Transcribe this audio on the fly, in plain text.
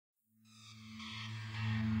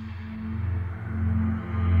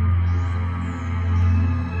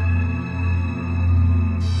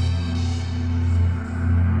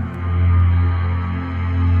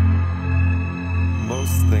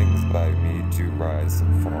do rise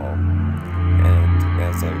and fall, and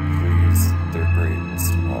as I please, they're great and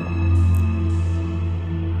small.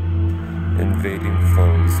 Invading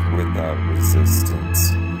foes without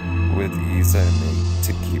resistance, with ease I make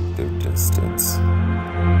to keep their distance.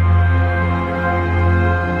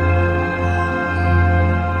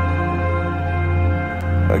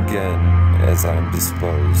 Again, as I'm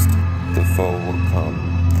disposed, the foe will come,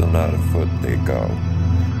 though not afoot they go.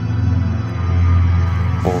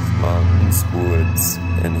 Both mountains, woods,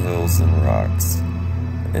 and hills and rocks,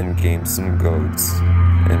 and gamesome goats,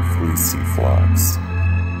 and fleecy flocks,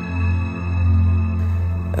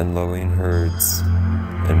 and lowing herds,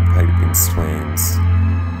 and piping swains,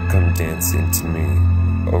 come dancing to me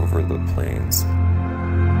over the plains.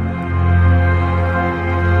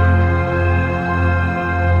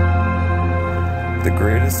 The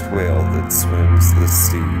greatest whale that swims the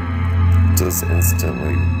sea does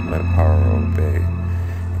instantly my power obey.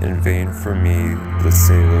 In vain for me the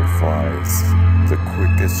sailor flies, the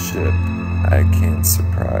quickest ship I can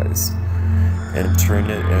surprise, and turn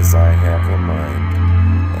it as I have a mind,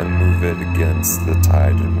 and move it against the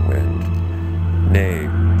tide and wind. Nay,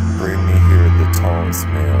 bring me here the tallest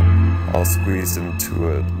man, I'll squeeze him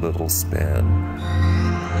to a little span.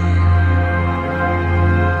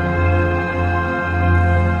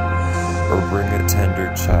 Or bring a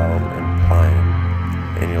tender child and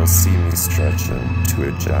pliant, and you'll see me stretch him to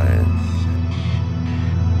a giant.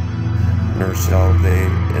 Nor shall they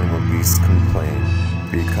in the least complain,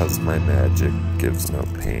 because my magic gives no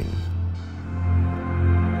pain.